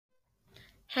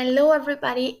Hello,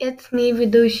 everybody. It's me,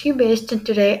 Vidushi Best, and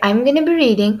today I'm going to be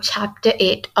reading Chapter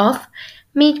 8 of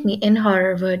Meet Me in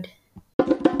Horrorwood.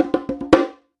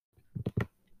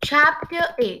 Chapter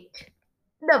 8.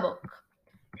 The Book.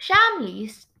 Shamli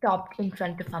stopped in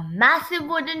front of a massive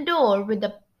wooden door with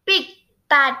the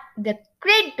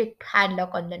great big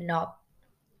padlock on the knob.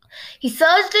 He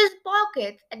searched his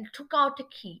pockets and took out a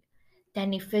key.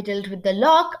 Then he fiddled with the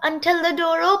lock until the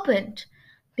door opened.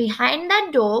 Behind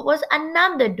that door was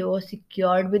another door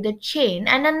secured with a chain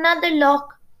and another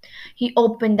lock. He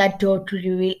opened that door to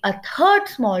reveal a third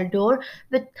small door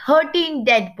with 13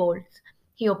 deadbolts.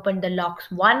 He opened the locks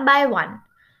one by one.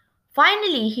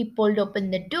 Finally, he pulled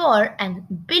open the door and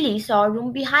Billy saw a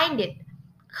room behind it.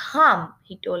 Come,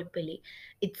 he told Billy.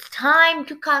 It's time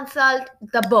to consult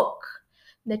the book.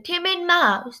 The timid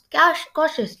mouse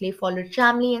cautiously followed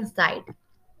Shamli inside.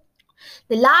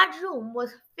 The large room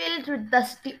was filled with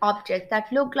dusty objects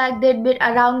that looked like they'd been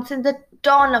around since the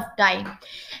dawn of time.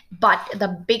 But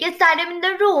the biggest item in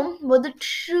the room was a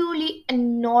truly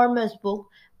enormous book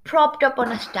propped up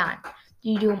on a stand.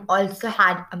 The room also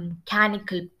had a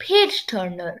mechanical page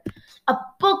turner, a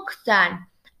book stand,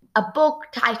 a book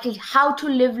titled How to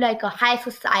Live Like a High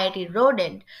Society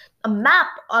Rodent, a map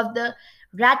of the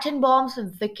Rattenbaum's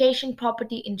vacation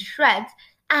property in shreds,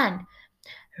 and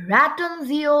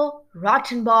Ratonzio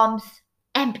Rottenbaum's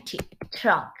empty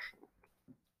trunk.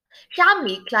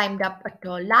 Shamli climbed up a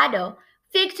tall ladder,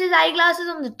 fixed his eyeglasses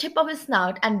on the tip of his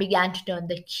snout, and began to turn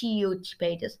the huge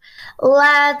pages.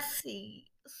 Let's see.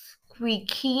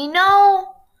 Squeakino,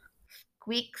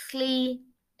 Squeaksly,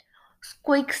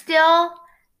 Squeakstill.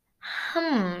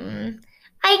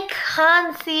 I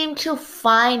can't seem to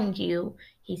find you,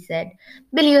 he said.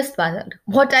 Billy was puzzled.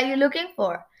 What are you looking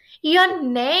for? Your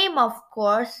name, of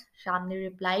course, Shamli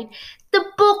replied. The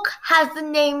book has the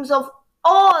names of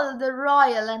all the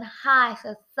royal and high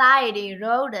society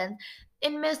rodents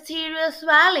in Mysterious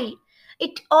Valley.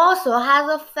 It also has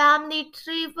a family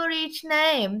tree for each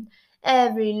name.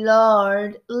 Every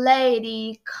lord,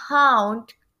 lady,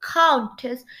 count,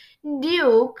 countess,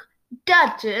 duke,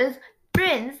 duchess,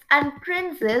 prince, and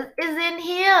princess is in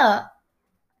here.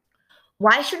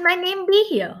 Why should my name be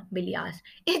here? Billy asked.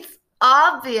 It's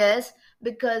obvious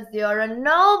because you're a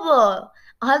noble.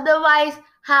 Otherwise,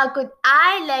 how could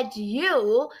I let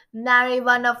you marry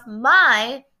one of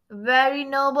my very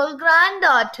noble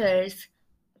granddaughters?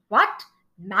 What?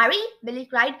 Marry? Billy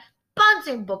cried,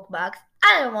 bouncing bookmarks.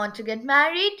 I don't want to get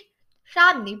married.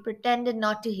 Shamli pretended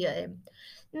not to hear him.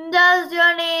 Does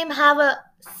your name have a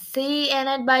C in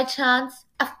it by chance?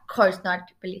 Of course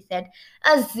not, Billy said.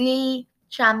 A Z?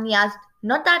 Shamli asked.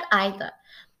 Not that either.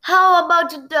 How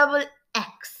about a double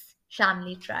X?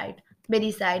 Shamli tried.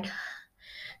 Billy sighed.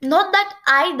 Not that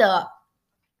either.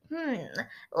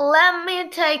 Let me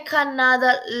take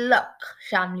another look,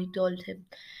 Shamli told him.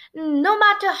 No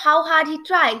matter how hard he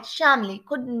tried, Shamli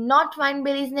could not find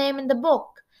Billy's name in the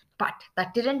book. But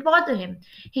that didn't bother him.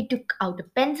 He took out a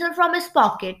pencil from his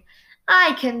pocket.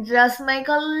 I can just make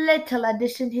a little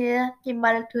addition here, he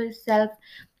muttered to himself.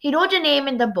 He wrote a name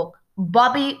in the book,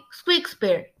 Bobby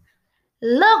Squeakspear.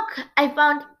 Look, I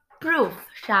found proof,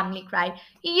 Shamli cried.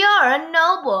 You're a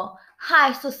noble.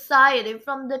 High society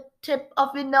from the tip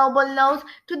of your noble nose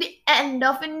to the end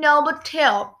of your noble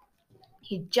tail.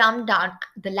 He jumped down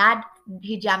the lad.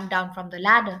 He jumped down from the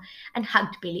ladder and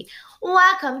hugged Billy.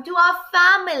 Welcome to our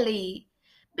family.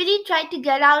 Billy tried to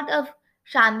get out of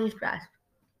Shamli's grasp.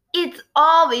 It's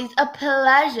always a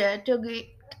pleasure to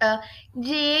greet a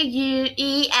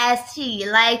Guest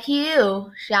like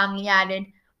you, Shamli added.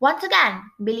 Once again,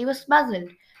 Billy was puzzled.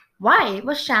 Why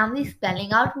was Shamli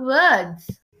spelling out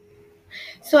words?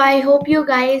 So I hope you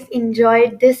guys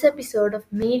enjoyed this episode of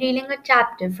me reading a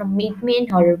chapter from Meet Me in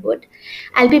Horrorwood.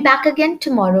 I'll be back again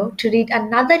tomorrow to read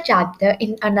another chapter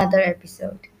in another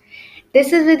episode.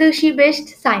 This is Vidushi Bisht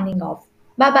signing off.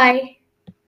 Bye bye.